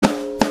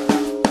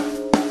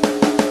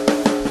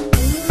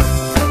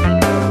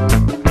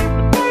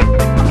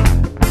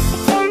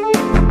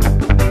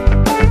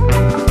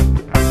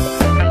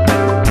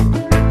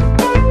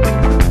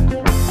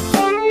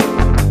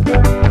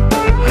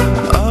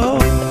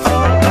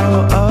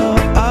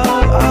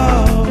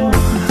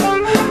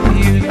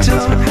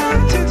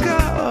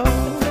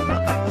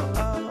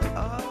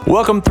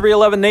Welcome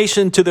 311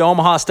 Nation to the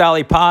Omaha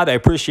Style Pod. I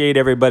appreciate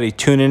everybody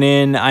tuning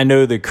in. I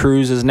know the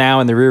cruise is now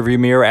in the rearview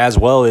mirror as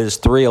well as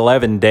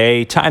 311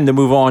 Day. Time to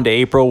move on to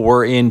April.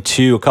 We're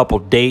into a couple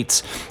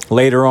dates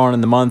later on in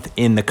the month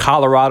in the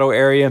Colorado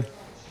area.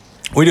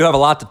 We do have a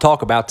lot to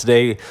talk about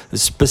today,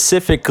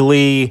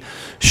 specifically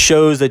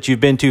shows that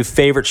you've been to,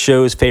 favorite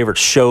shows, favorite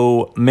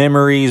show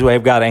memories.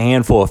 We've got a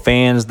handful of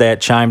fans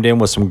that chimed in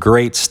with some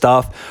great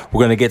stuff. We're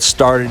going to get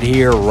started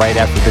here right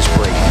after this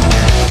break.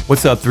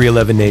 What's up,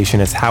 311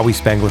 Nation? It's Howie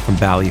Spangler from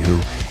Ballyhoo,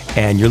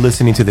 and you're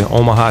listening to the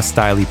Omaha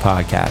Style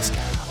Podcast.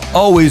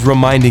 Always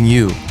reminding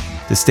you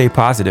to stay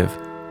positive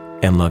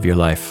and love your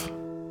life.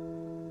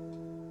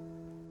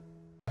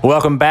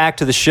 Welcome back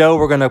to the show.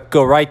 We're going to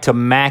go right to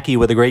Mackie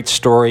with a great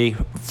story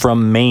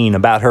from Maine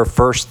about her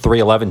first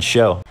 311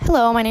 show.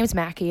 Hello, my name is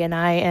Mackie, and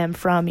I am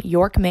from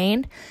York,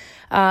 Maine.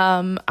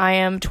 I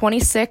am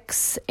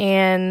 26,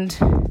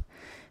 and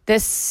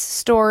this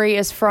story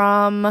is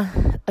from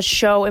a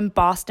show in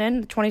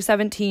Boston,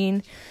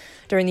 2017,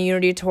 during the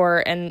Unity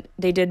Tour, and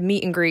they did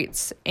meet and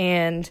greets.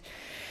 And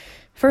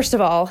first of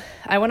all,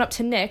 I went up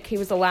to Nick. He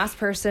was the last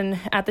person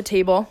at the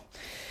table.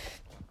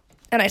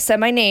 And I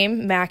said my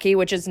name, Mackie,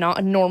 which is not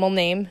a normal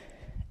name.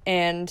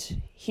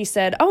 And he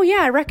said, "Oh yeah,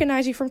 I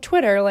recognize you from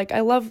Twitter. Like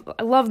I love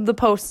the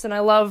posts, and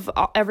I love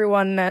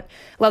everyone that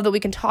we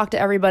can talk to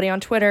everybody on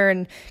Twitter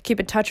and keep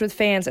in touch with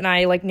fans." And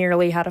I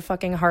nearly had a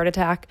fucking heart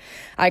attack.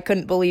 I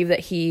couldn't believe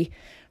that he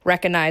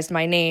recognized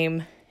my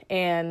name,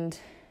 and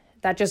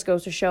that just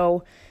goes to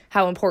show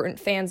how important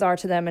fans are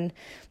to them, and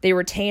they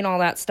retain all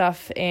that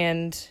stuff,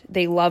 and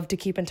they love to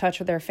keep in touch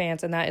with their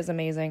fans, and that is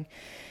amazing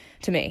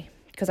to me,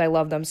 because I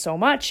love them so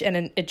much,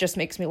 and it just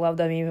makes me love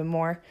them even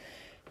more.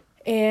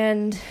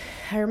 And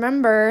I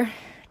remember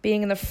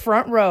being in the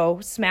front row,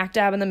 smack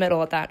dab in the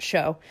middle at that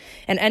show.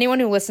 And anyone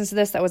who listens to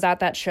this that was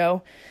at that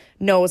show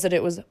knows that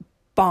it was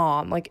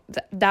bomb.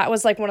 That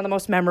was one of the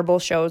most memorable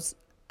shows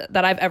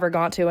that I've ever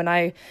gone to.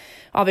 And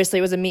obviously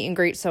it was a meet and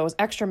greet, so it was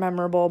extra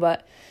memorable,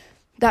 but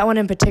that one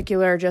in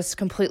particular just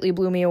completely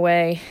blew me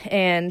away.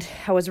 And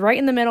I was right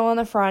in the middle in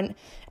the front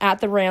at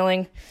the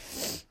railing,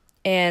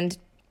 and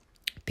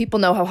people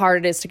know how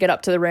hard it is to get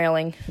up to the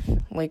railing.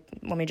 Let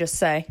me just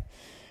say,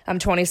 I'm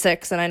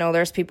 26, and I know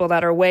there's people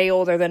that are way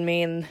older than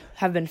me and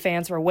have been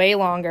fans for way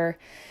longer.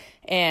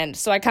 And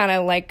so I kind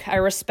of I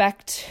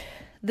respect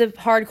the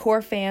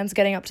hardcore fans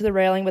getting up to the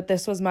railing, but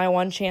this was my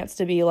one chance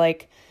to be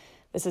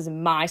this is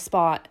my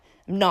spot.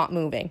 I'm not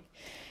moving.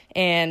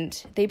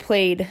 And they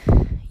played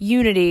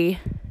Unity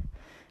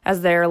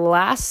as their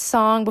last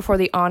song before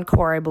the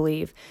encore, I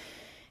believe.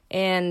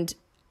 And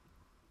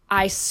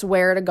I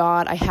swear to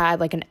God, I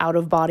had an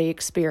out-of-body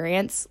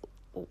experience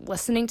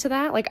listening to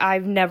that.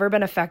 I've never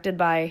been affected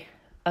by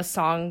a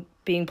song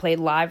being played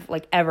live,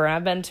 ever.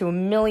 I've been to a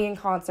million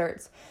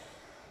concerts,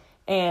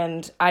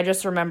 and I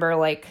just remember,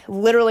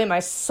 literally my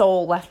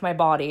soul left my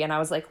body, and I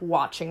was,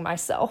 watching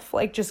myself,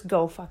 just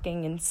go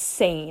fucking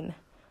insane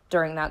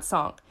during that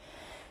song.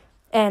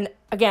 And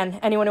again,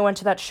 anyone who went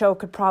to that show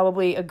could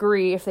probably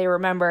agree if they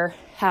remember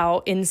how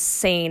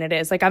insane it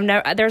is.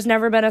 There's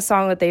never been a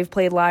song that they've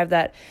played live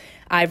that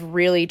I've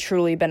really,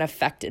 truly been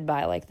affected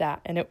by like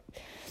that. And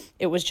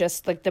it was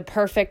just the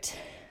perfect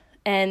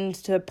end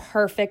to the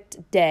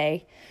perfect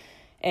day.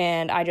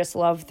 And I just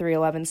love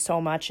 311 so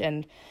much.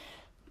 And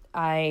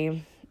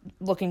I'm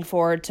looking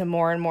forward to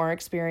more and more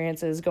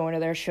experiences, going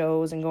to their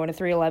shows and going to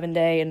 311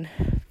 Day and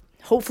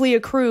hopefully a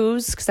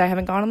cruise, because I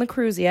haven't gone on the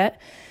cruise yet.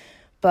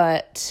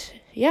 But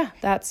yeah,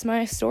 that's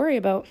my story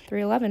about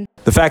 311.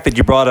 The fact that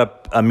you brought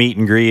up a meet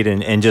and greet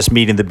and just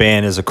meeting the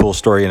band is a cool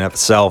story in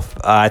itself.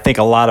 I think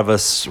a lot of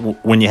us,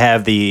 when you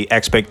have the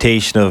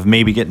expectation of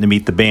maybe getting to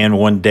meet the band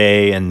one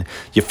day and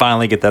you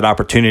finally get that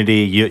opportunity,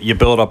 you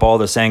build up all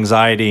this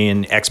anxiety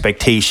and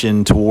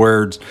expectation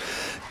towards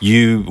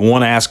you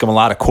want to ask them a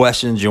lot of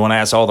questions. You want to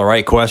ask all the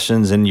right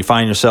questions, and you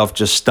find yourself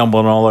just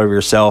stumbling all over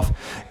yourself.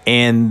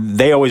 And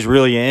they always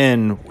reel you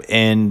in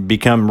and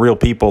become real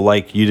people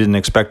like you didn't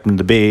expect them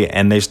to be.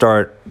 And they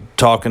start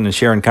talking and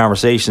sharing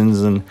conversations,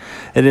 and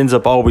it ends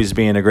up always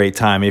being a great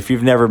time. If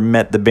you've never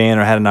met the band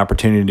or had an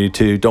opportunity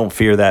to, don't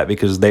fear that,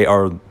 because they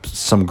are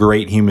some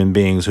great human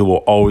beings who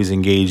will always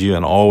engage you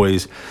and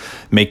always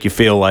make you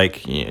feel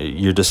like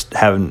you're just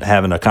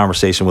having a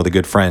conversation with a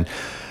good friend.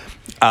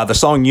 The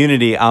song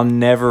Unity, I'll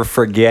never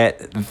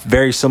forget.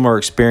 Very similar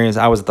experience.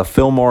 I was at the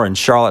Fillmore in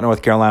Charlotte,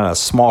 North Carolina, a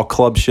small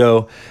club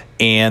show,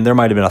 and there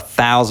might have been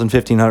 1,000,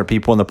 1,500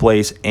 people in the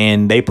place,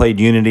 and they played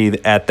Unity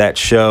at that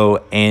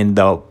show, and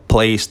the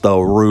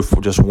roof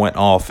just went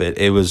off.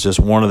 It was just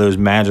one of those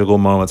magical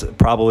moments,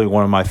 probably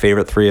one of my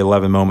favorite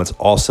 311 moments.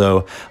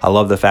 Also, I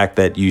love the fact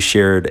that you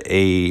shared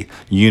a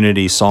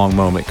Unity song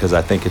moment, because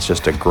I think it's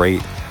just a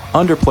great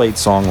underplayed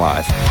song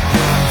live.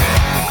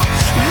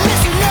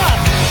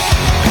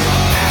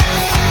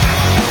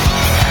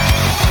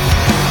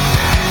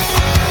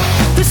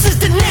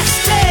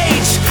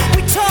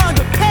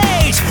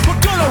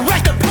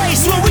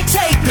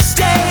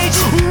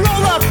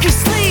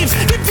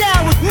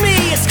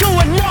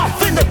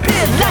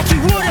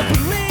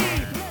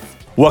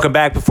 Welcome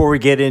back. Before we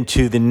get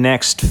into the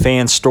next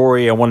fan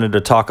story, I wanted to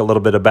talk a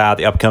little bit about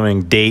the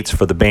upcoming dates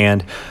for the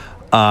band.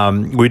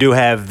 We do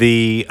have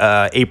the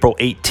April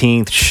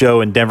 18th show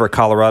in Denver,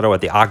 Colorado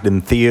at the Ogden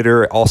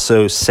Theater.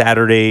 Also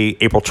Saturday,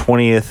 April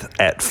 20th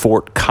at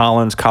Fort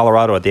Collins,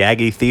 Colorado at the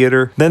Aggie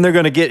Theater. Then they're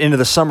going to get into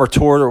the summer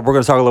tour. We're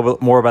going to talk a little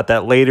bit more about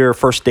that later.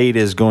 First date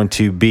is going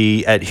to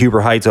be at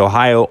Huber Heights,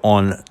 Ohio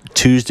on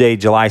Tuesday,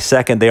 July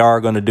 2nd. They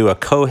are going to do a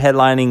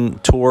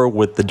co-headlining tour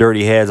with the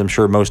Dirty Heads. I'm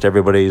sure most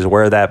everybody is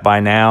aware of that by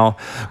now.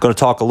 Going to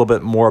talk a little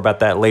bit more about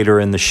that later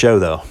in the show,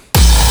 though.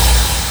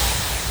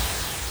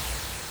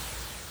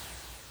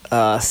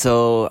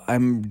 So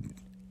I'm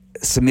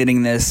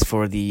submitting this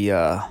for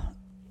the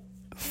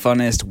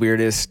funnest,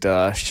 weirdest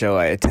show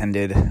I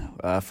attended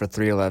for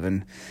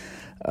 311.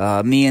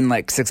 Me and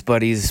like 6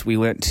 buddies, we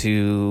went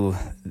to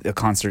the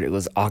concert. It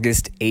was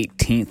August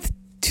 18th,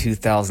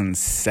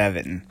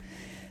 2007,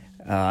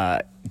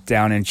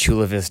 down in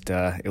Chula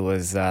Vista. It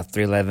was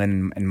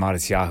 311 in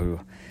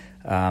Matisyahu.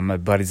 My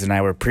buddies and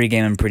I were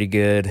pre-gaming pretty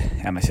good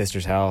at my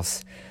sister's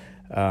house.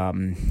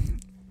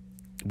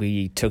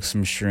 We took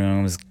some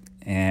shrooms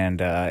and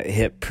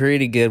hit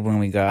pretty good when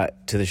we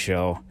got to the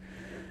show.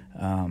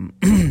 One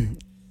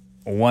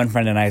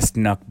friend and I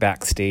snuck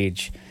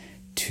backstage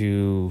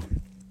to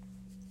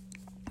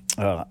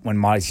when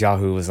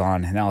Matisyahu was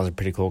on, and that was a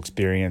pretty cool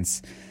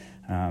experience.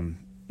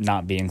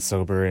 Not being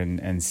sober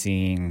and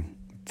seeing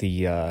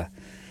the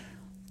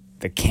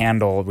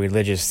candle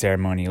religious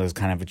ceremony was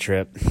kind of a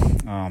trip.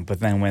 But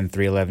then when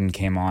 311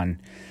 came on,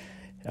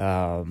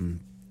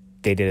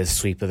 they did a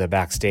sweep of the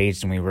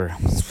backstage, and we were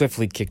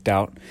swiftly kicked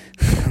out.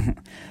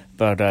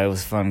 But it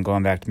was fun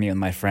going back to meet with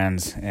my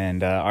friends,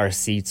 and our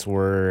seats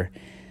were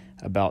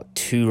about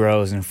 2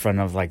 rows in front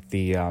of like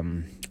the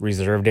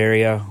reserved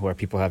area where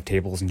people have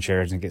tables and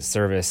chairs and get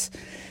service.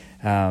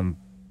 And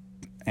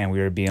we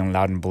were being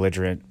loud and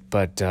belligerent.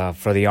 But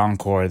for the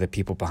encore, the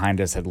people behind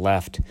us had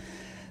left.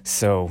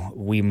 So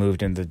we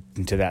moved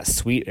into that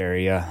suite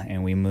area,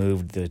 and we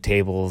moved the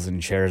tables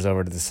and chairs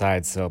over to the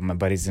side. So my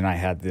buddies and I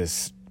had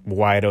this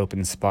wide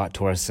open spot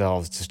to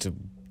ourselves just to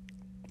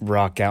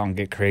rock out and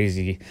get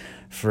crazy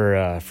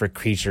for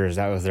Creatures.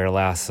 That was their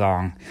last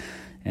song,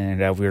 and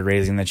we were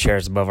raising the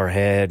chairs above our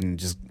head, and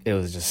it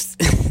was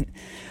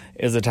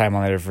it was a time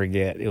I'll never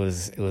forget. It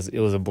was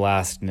a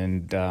blast,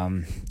 and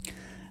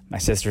my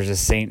sister's a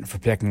saint for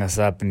picking us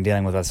up and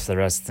dealing with us for the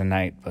rest of the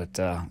night. But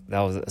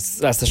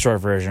that's the short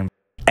version.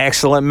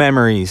 Excellent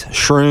memories,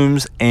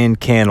 shrooms, and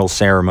candle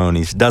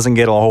ceremonies. Doesn't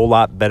get a whole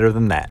lot better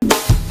than that.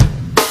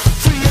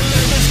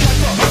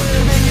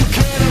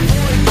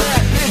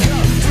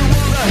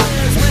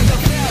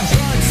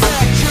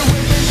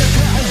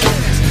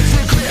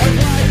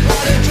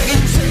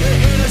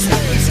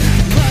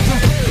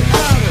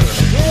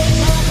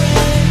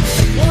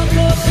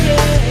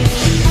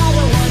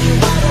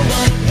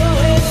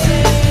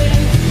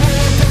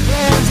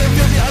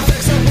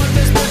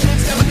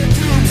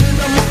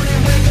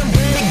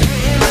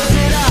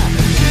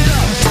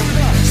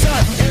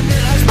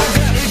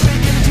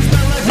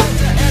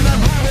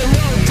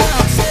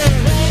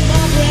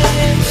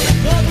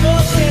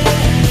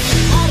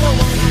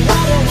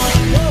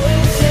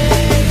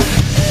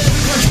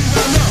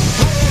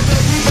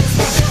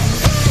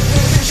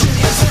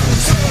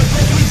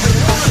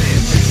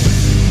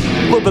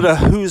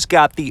 Who's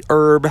Got the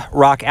Herb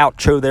rock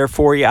outro there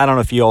for you. I don't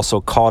know if you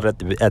also caught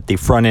it at the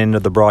front end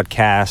of the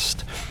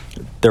broadcast.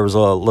 There was a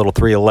little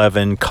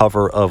 311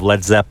 cover of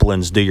Led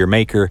Zeppelin's Do Your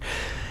Maker.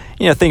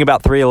 You know, the thing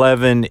about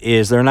 311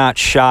 is they're not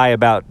shy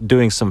about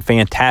doing some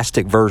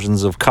fantastic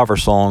versions of cover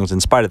songs,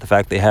 in spite of the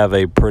fact they have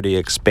a pretty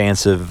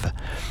expansive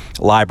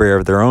library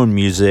of their own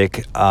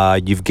music.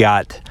 You've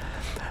got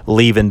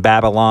Leaving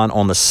Babylon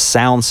on the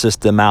Sound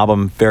System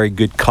album, very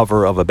good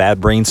cover of a Bad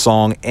Brain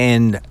song,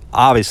 and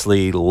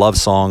obviously Love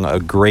Song, a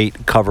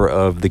great cover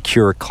of the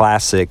Cure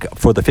classic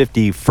for the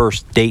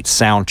 51st Date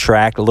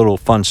soundtrack. A little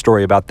fun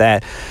story about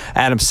that.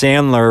 Adam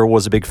Sandler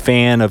was a big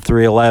fan of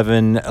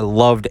 311,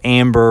 loved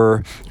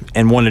Amber,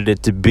 and wanted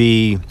it to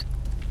be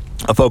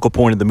a focal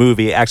point of the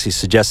movie. Actually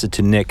suggested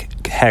to Nick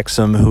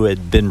Hexum, who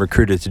had been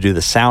recruited to do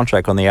the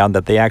soundtrack on the album,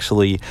 that they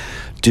actually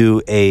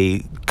do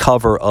a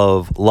cover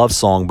of Love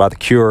Song by The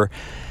Cure,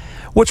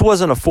 which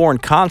wasn't a foreign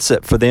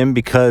concept for them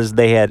because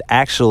they had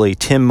actually,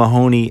 Tim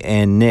Mahoney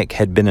and Nick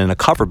had been in a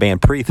cover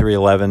band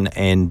pre-311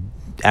 and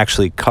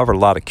actually covered a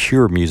lot of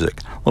Cure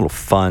music. A little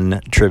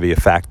fun trivia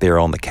fact there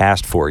on the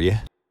cast for you.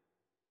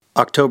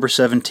 October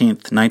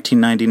 17th,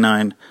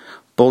 1999,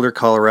 Boulder,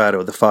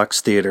 Colorado, the Fox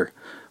Theater.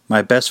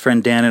 My best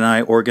friend Dan and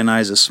I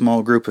organize a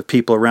small group of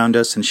people around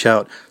us and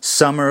shout,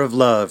 "Summer of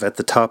Love" at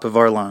the top of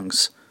our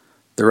lungs.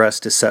 The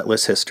rest is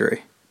setlist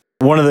history.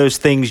 One of those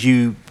things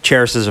you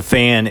cherish as a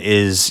fan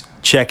is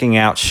checking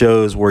out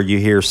shows where you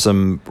hear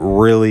some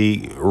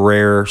really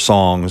rare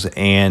songs,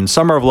 and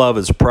Summer of Love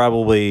is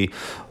probably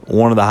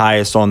one of the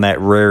highest on that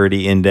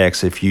rarity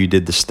index if you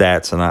did the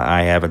stats, and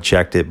I haven't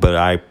checked it, but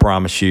I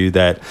promise you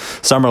that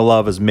Summer of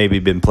Love has maybe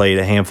been played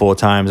a handful of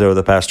times over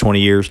the past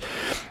 20 years,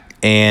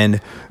 and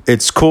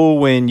it's cool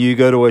when you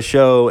go to a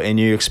show and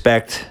you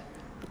expect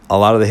a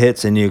lot of the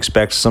hits and you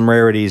expect some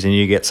rarities and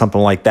you get something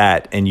like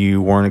that and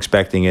you weren't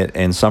expecting it.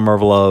 And Summer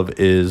of Love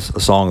is a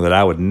song that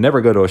I would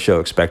never go to a show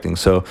expecting.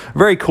 So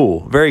very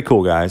cool,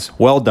 guys.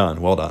 Well done.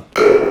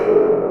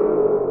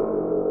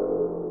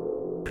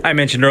 I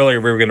mentioned earlier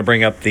we were going to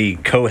bring up the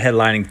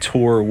co-headlining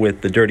tour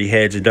with the Dirty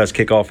Heads. It does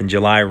kick off in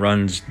July,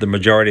 runs the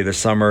majority of the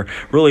summer.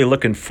 Really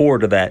looking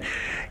forward to that.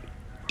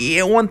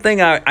 Yeah, one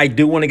thing I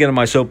do want to get on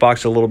my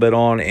soapbox a little bit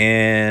on,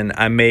 and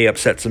I may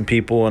upset some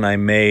people and I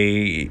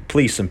may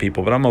please some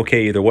people, but I'm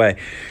okay either way.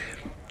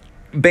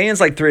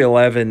 Bands like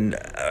 311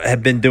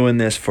 have been doing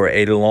this for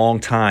a long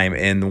time,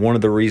 and one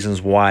of the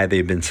reasons why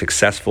they've been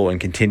successful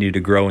and continue to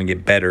grow and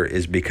get better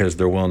is because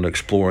they're willing to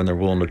explore and they're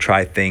willing to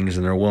try things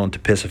and they're willing to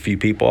piss a few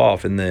people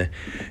off in the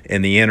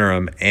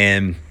interim.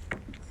 And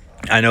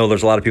I know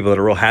there's a lot of people that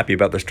are real happy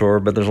about this tour,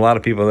 but there's a lot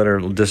of people that are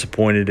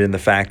disappointed in the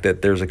fact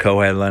that there's a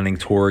co-headlining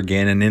tour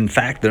again. And in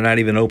fact, they're not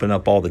even opening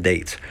up all the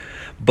dates.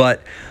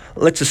 But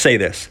let's just say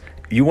this.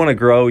 You want to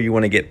grow, you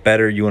want to get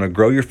better, you want to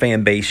grow your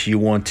fan base, you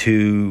want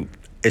to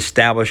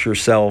establish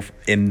yourself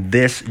in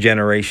this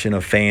generation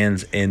of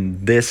fans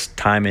in this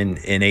time in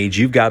age.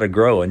 You've got to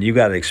grow and you've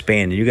got to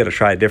expand and you've got to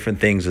try different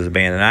things as a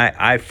band. And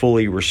I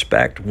fully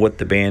respect what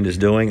the band is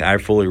doing. I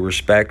fully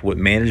respect what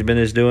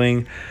management is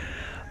doing.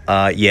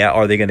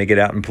 Are they going to get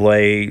out and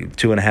play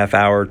 2.5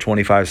 hour,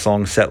 25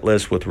 song set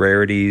list with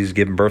rarities,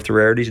 giving birth to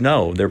rarities?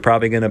 No, they're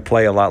probably going to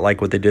play a lot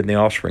like what they did in the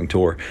Offspring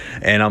tour.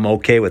 And I'm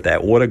okay with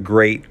that. What a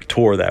great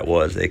tour that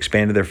was. They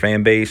expanded their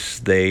fan base.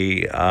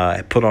 They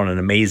put on an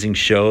amazing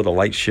show, the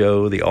light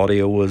show. The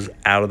audio was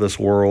out of this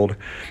world.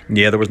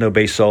 Yeah, there was no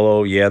bass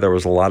solo. Yeah, there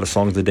was a lot of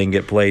songs that didn't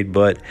get played,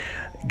 but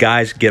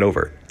guys, get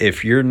over it.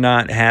 If you're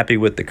not happy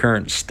with the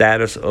current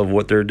status of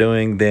what they're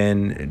doing,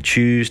 then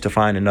choose to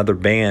find another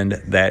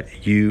band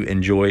that you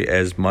enjoy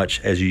as much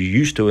as you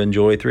used to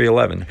enjoy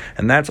 311.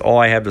 And that's all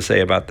I have to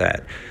say about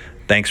that.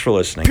 Thanks for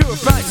listening.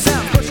 Purified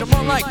sound, push them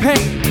on like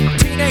pain.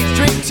 Teenage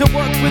dream to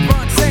work with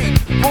Ron Sane.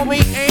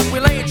 Homie ain't, we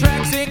laying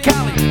tracks in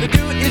Cali. The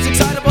dude is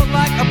excitable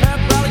like a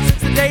pep rally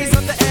since the days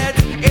of the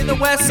Eds in the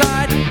West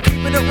Side.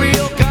 Keeping it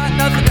real, got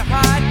nothing to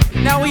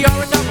hide. Now we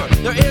are a number,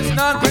 there is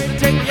none greater.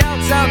 Take me out,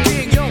 South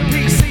King, yo,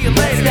 peace, see you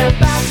later. Let's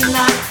step out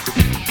tonight,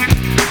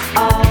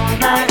 all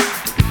night.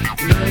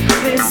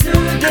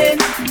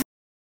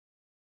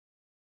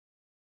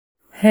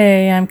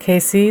 Hey, I'm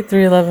Casey,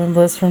 311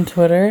 Bliss from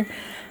Twitter.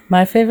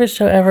 My favorite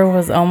show ever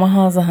was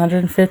Omaha's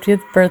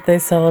 150th birthday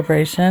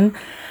celebration.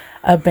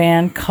 A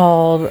band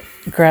called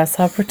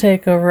Grasshopper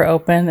Takeover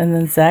opened, and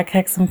then Zach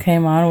Hexum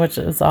came on, which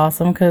was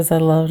awesome because I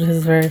loved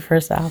his very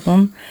first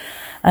album.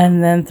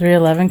 And then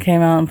 311 came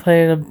out and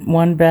played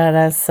one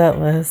badass set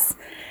list.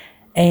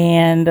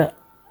 And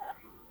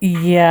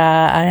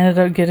yeah, I ended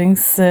up getting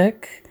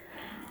sick.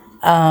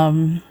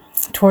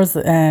 Towards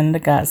the end, I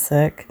got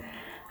sick.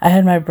 I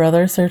had my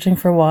brother searching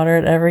for water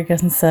at every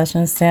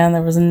concession stand.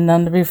 There was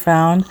none to be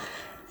found.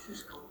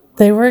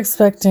 They were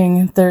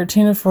expecting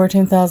 13 to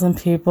 14,000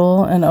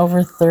 people, and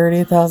over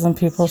 30,000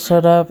 people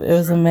showed up. It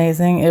was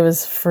amazing. It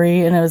was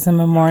free, and it was in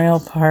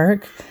Memorial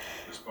Park.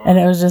 And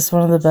it was just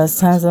one of the best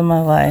times of my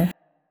life.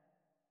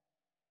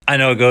 I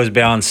know it goes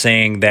beyond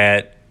saying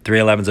that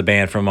 311's a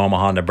band from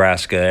Omaha,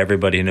 Nebraska.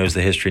 Everybody who knows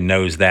the history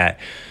knows that.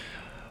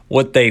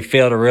 What they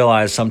fail to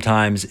realize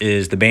sometimes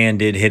is the band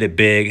did hit it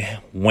big,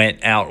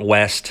 went out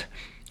west,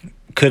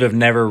 could have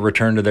never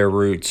returned to their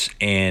roots,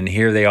 and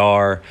here they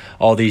are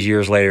all these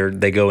years later.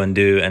 They go and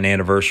do an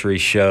anniversary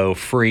show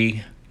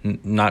free,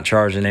 not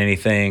charging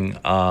anything.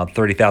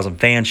 30,000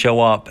 fans show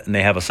up and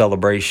they have a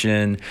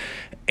celebration,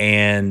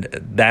 and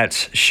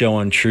that's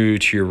showing true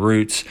to your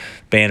roots.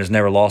 Band has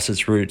never lost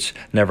its roots,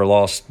 never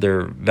lost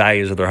their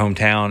values of their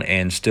hometown,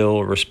 and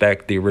still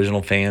respect the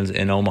original fans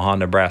in Omaha,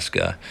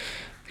 Nebraska.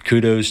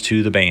 Kudos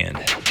to the band.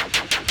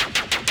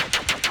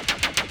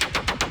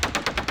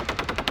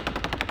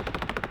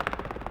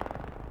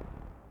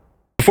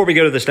 Before we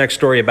go to this next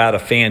story about a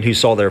fan who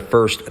saw their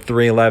first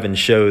 311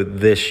 show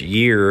this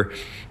year,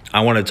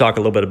 I want to talk a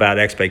little bit about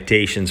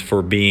expectations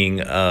for being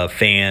a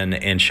fan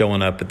and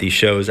showing up at these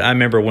shows. I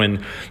remember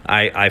when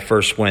I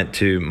first went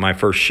to my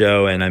first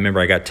show, and I remember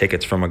I got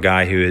tickets from a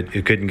guy who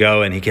couldn't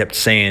go, and he kept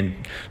saying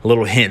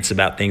little hints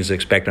about things to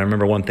expect. And I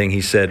remember one thing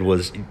he said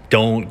was,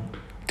 don't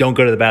go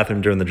to the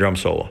bathroom during the drum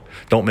solo.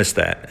 Don't miss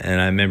that.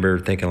 And I remember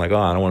thinking like,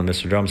 I don't want to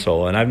miss the drum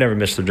solo. And I've never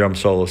missed the drum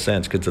solo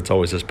since because it's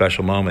always a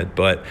special moment.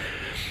 But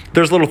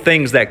there's little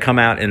things that come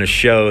out in a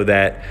show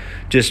that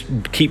just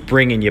keep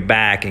bringing you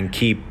back and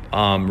keep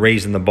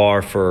raising the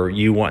bar for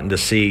you wanting to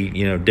see,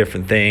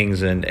 different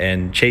things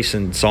and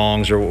chasing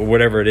songs or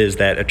whatever it is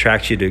that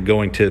attracts you to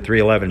going to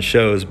 311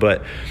 shows.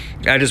 But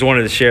I just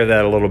wanted to share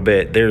that a little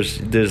bit.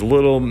 There's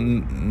little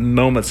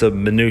moments of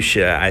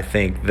minutia, I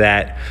think,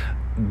 that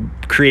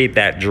create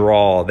that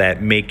draw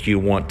that make you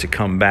want to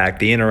come back.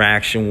 The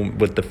interaction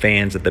with the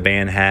fans that the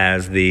band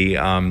has, the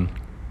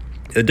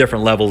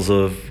different levels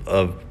of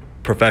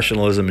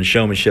professionalism and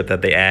showmanship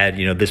that they add,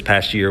 this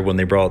past year when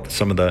they brought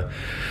some of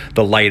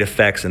the light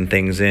effects and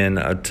things in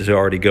to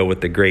already go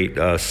with the great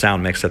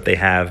sound mix that they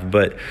have.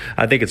 But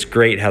I think it's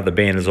great how the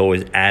band is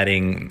always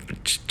adding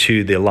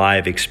to the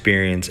live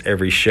experience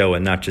every show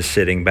and not just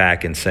sitting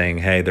back and saying,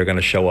 hey, they're going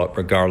to show up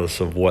regardless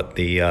of what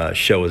the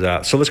show is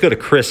out. So let's go to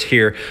Chris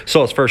here.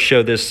 Saw his first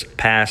show this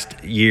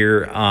past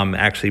year,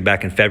 actually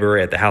back in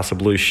February at the House of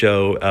Blues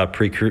show,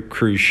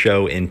 pre-cruise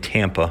show in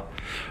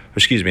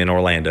in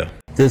Orlando.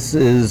 This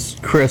is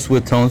Chris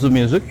with Tones of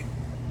Music,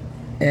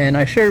 and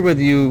I shared with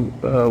you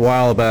a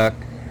while back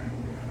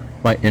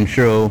my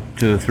intro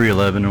to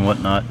 311 and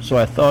whatnot, so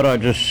I thought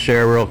I'd just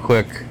share real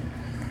quick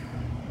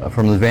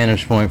from the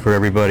vantage point for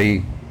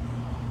everybody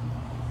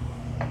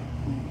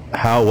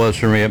how it was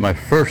for me at my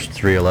first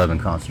 311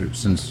 concert,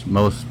 since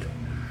most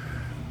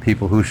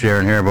people who share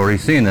in here have already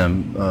seen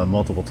them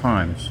multiple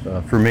times.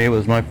 For me, it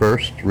was my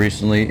first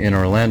recently in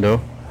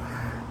Orlando.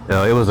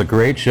 It was a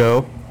great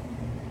show.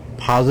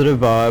 Positive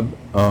vibe.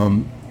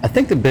 I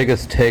think the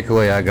biggest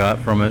takeaway I got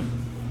from it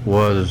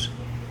was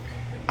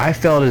I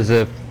felt as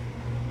if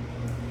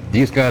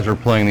these guys were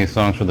playing these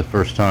songs for the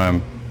first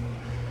time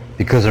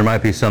because there might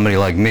be somebody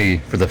like me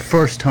for the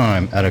first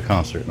time at a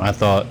concert. And I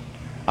thought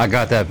I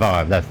got that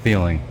vibe, that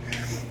feeling.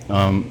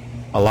 A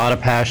lot of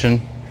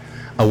passion.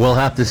 I will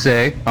have to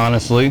say,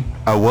 honestly,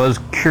 I was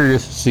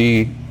curious to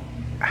see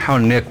how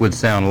Nick would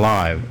sound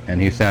live,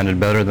 and he sounded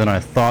better than I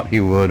thought he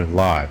would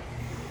live.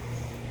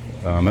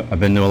 I've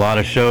been to a lot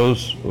of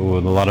shows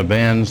with a lot of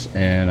bands,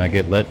 and I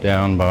get let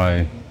down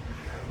by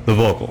the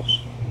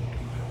vocals,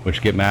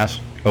 which get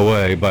masked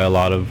away by a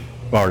lot of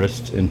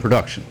artists in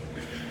production.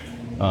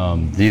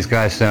 These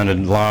guys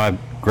sounded live,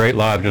 great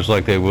live, just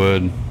like they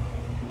would,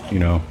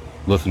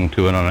 listening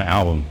to it on an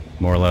album,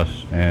 more or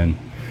less. And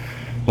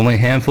only a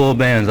handful of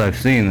bands I've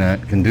seen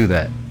that can do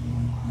that.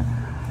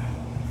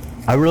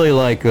 I really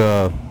like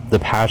the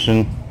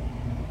passion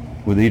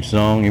with each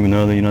song, even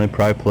though they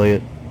probably play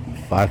it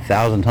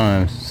 5,000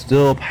 times,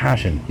 still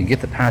passion. You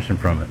get the passion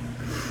from it.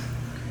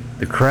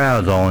 The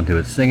crowd's all into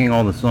it, singing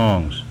all the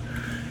songs.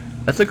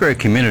 That's a great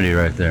community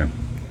right there.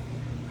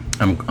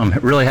 I'm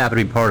really happy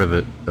to be part of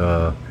it,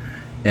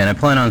 and I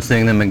plan on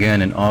seeing them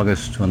again in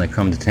August when they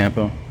come to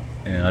Tampa.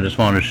 And I just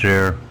wanted to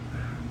share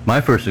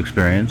my first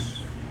experience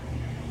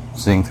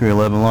seeing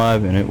 311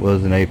 live, and it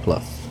was an A+.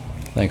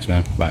 Thanks,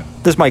 man. Bye.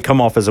 This might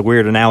come off as a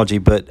weird analogy,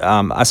 but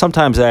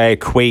I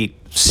equate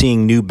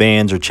seeing new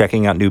bands or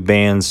checking out new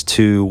bands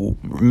to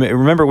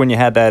remember when you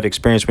had that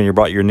experience when you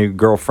brought your new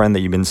girlfriend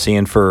that you've been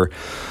seeing for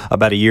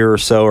about a year or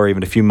so, or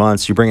even a few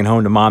months. You bring it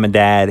home to mom and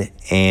dad,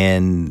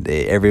 and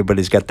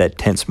everybody's got that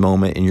tense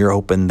moment, and you're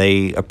hoping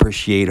they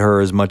appreciate her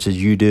as much as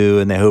you do,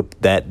 and they hope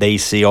that they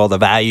see all the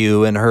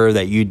value in her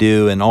that you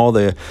do, and all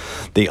the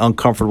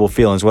uncomfortable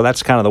feelings. Well,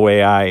 that's kind of the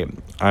way I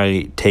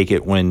take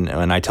it when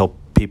I tell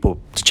people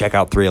to check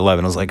out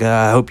 311. I was like,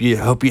 I hope you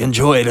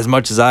enjoy it as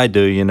much as I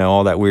do,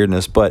 all that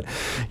weirdness. But,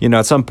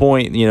 at some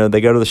point,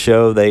 they go to the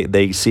show,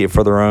 they see it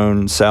for their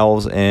own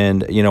selves.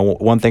 And,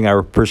 one thing I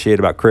appreciate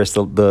about Chris,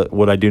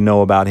 what I do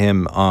know about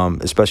him,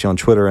 especially on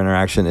Twitter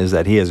interaction, is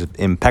that he has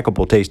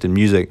impeccable taste in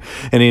music,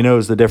 and he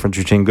knows the difference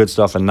between good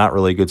stuff and not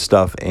really good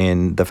stuff.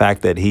 And the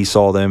fact that he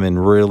saw them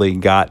and really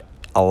got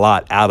a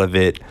lot out of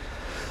it,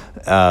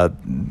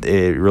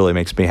 it really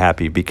makes me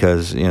happy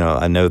because,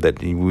 I know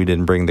that we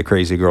didn't bring the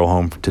crazy girl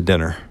home to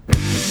dinner.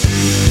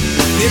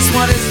 This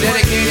one is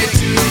dedicated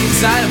to the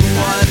excitable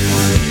one,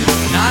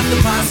 not the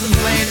possum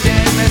playing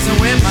dead, messing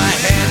with my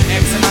head.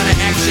 X amount of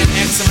action,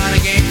 X amount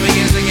of game for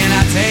years again,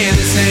 I tell you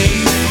the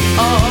same.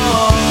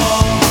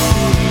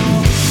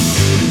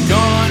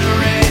 Gone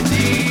ready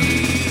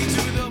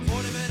to the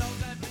point of it all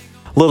that thing.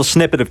 A little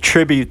snippet of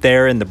tribute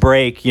there in the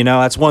break.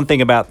 That's one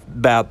thing about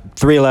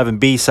 311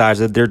 B-sides,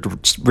 that they're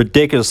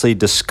ridiculously,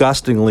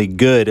 disgustingly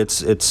good.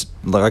 It's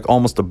like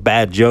almost a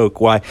bad joke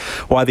why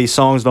these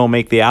songs don't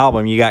make the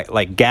album. You got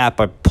like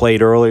Gap I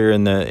played earlier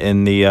in the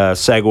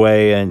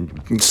segue,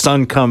 and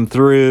Sun Come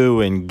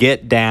Through, and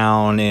Get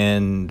Down,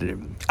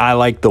 and I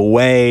Like the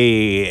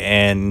Way,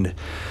 and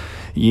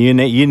you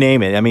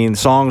name it. I mean,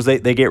 songs they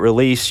get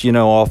released,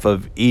 off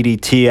of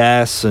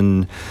EDTS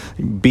and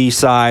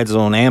B-sides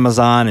on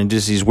Amazon and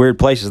just these weird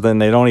places, then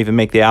they don't even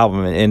make the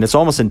album. And it's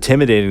almost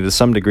intimidating to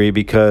some degree,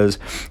 because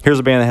here's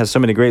a band that has so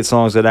many great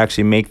songs that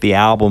actually make the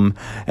album,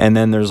 and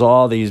then there's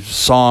all these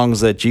songs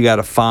that you got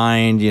to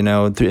find,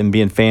 and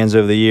being fans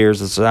over the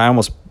years. I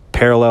almost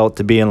parallel it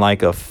to being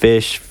like a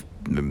Fish,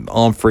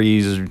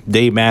 Humphreys,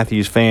 Dave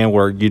Matthews fan,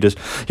 where you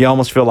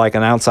almost feel like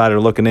an outsider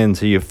looking in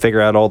until you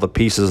figure out all the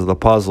pieces of the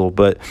puzzle.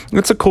 But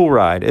it's a cool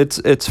ride.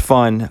 It's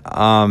fun.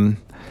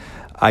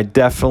 I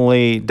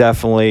definitely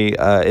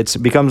it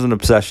becomes an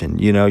obsession.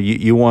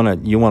 You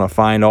want to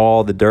find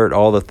all the dirt,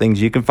 all the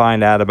things you can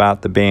find out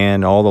about the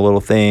band, all the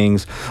little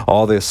things,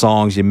 all the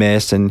songs you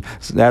missed, and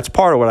that's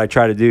part of what I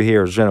try to do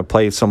here, is to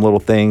play some little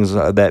things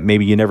that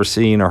maybe you never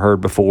seen or heard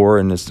before,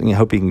 and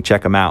hope you can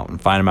check them out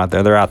and find them out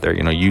there. They're out there,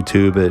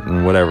 YouTube it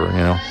and whatever,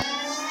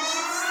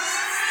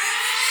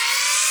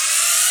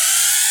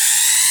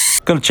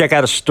 Going to check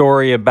out a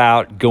story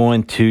about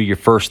going to your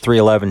first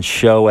 311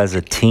 show as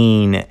a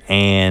teen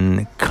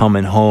and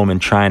coming home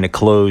and trying to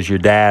close your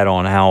dad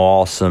on how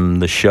awesome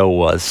the show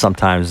was.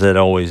 Sometimes it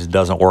always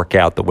doesn't work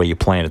out the way you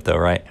plan it, though,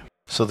 right?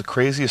 So the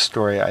craziest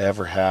story I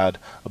ever had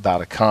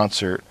about a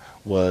concert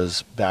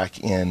was back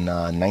in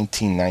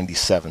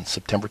 1997,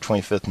 September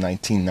 25th,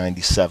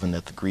 1997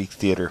 at the Greek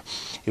Theater.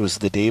 It was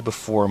the day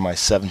before my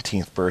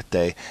 17th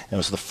birthday, and it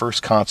was the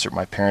first concert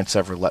my parents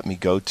ever let me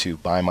go to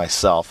by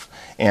myself,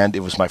 and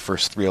it was my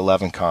first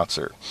 311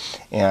 concert.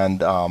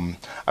 And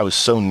I was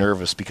so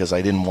nervous because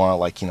I didn't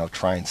want to,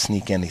 try and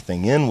sneak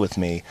anything in with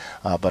me,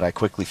 but I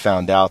quickly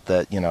found out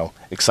that,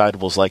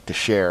 excitables like to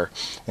share,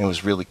 and it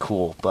was really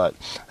cool, but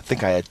I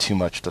think I had too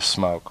much to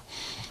smoke.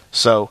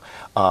 So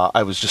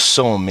I was just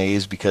so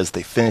amazed because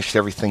they finished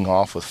everything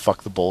off with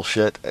 "Fuck the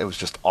Bullshit." It was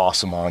just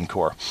awesome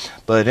encore.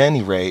 But at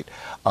any rate,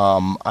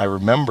 I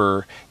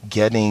remember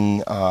getting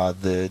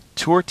the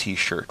tour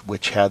T-shirt,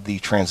 which had the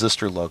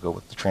Transistor logo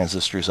with the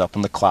transistors up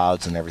in the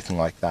clouds and everything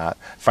like that.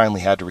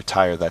 Finally had to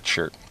retire that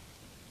shirt.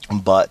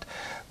 But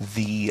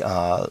the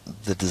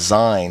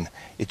design,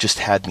 it just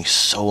had me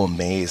so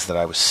amazed that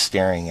I was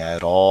staring at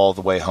it all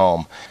the way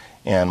home.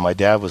 And my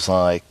dad was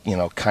like,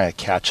 kind of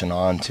catching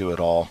on to it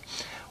all.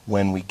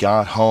 When we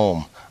got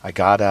home, I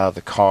got out of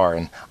the car,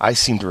 and I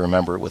seem to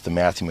remember it with the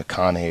Matthew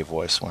McConaughey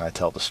voice when I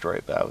tell the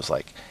story, but I was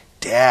like,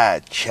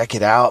 "Dad, check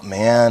it out,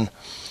 man.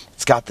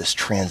 It's got this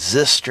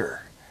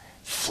transistor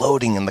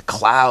floating in the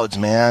clouds,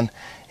 man.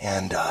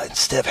 And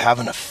instead of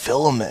having a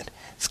filament,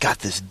 it's got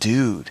this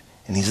dude,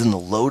 and he's in the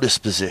lotus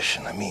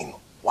position. I mean,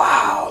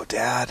 wow,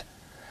 Dad."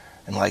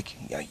 And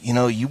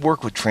you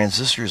work with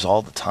transistors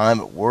all the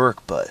time at work,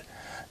 but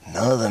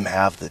none of them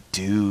have the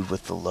dude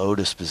with the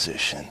lotus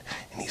position,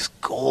 and he's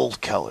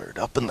gold-colored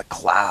up in the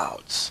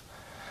clouds.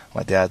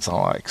 My dad's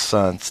all like,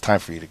 "Son, it's time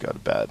for you to go to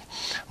bed."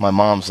 My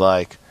mom's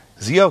like,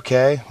 "Is he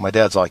okay?" My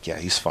dad's like, "Yeah,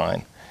 he's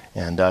fine."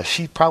 And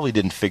she probably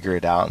didn't figure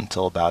it out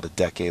until about a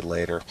decade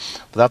later.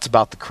 But that's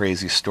about the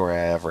craziest story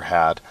I ever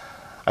had.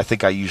 I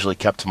think I usually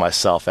kept to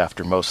myself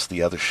after most of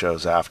the other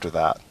shows after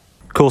that.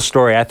 Cool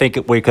story. I think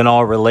we can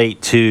all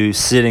relate to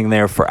sitting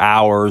there for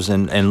hours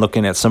and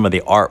looking at some of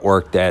the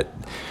artwork that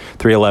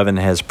 311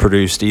 has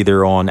produced,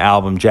 either on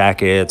album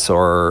jackets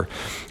or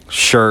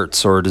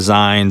shirts or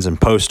designs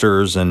and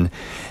posters. And,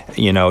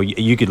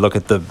 you could look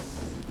at the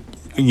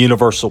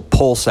Universal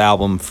Pulse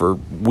album for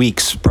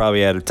weeks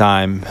probably at a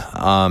time,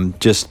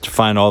 just to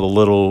find all the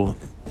little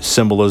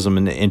symbolism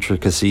and the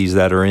intricacies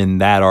that are in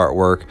that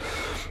artwork.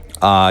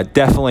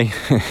 Definitely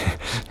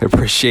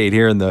appreciate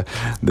hearing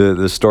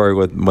the story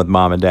with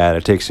Mom and Dad.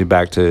 It takes me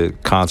back to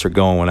concert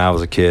going when I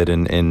was a kid,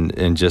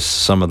 and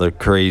just some of the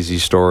crazy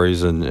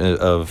stories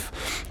of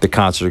the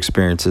concert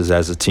experiences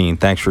as a teen.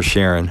 Thanks for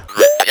sharing.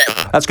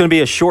 That's going to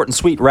be a short and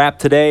sweet wrap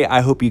today.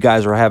 I hope you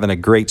guys are having a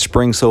great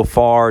spring so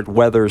far.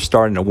 Weather is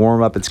starting to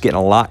warm up. It's getting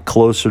a lot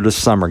closer to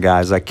summer,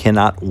 guys. I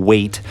cannot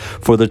wait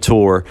for the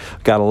tour.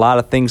 Got a lot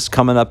of things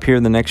coming up here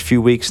in the next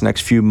few weeks,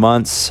 next few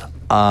months.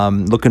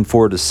 Looking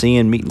forward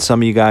to meeting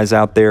some of you guys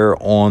out there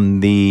on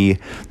the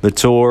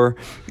tour.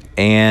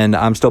 And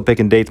I'm still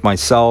picking dates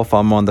myself.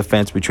 I'm on the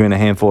fence between a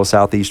handful of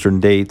Southeastern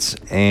dates,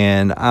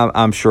 and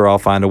I'm sure I'll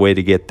find a way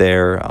to get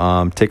there.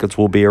 Tickets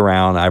will be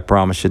around. I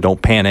promise you,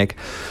 don't panic.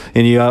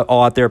 And you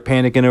all out there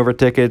panicking over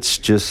tickets,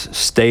 just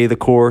stay the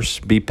course,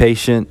 be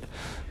patient.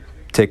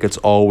 Tickets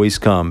always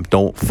come.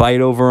 Don't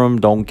fight over them.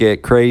 Don't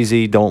get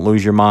crazy. Don't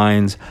lose your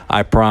minds.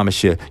 I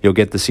promise you, you'll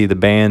get to see the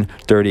band.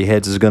 Dirty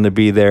Heads is going to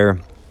be there.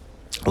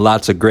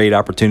 Lots of great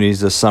opportunities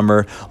this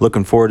summer.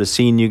 Looking forward to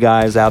seeing you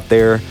guys out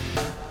there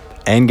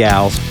and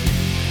gals.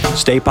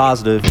 Stay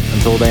positive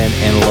until then,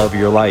 and love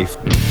your life.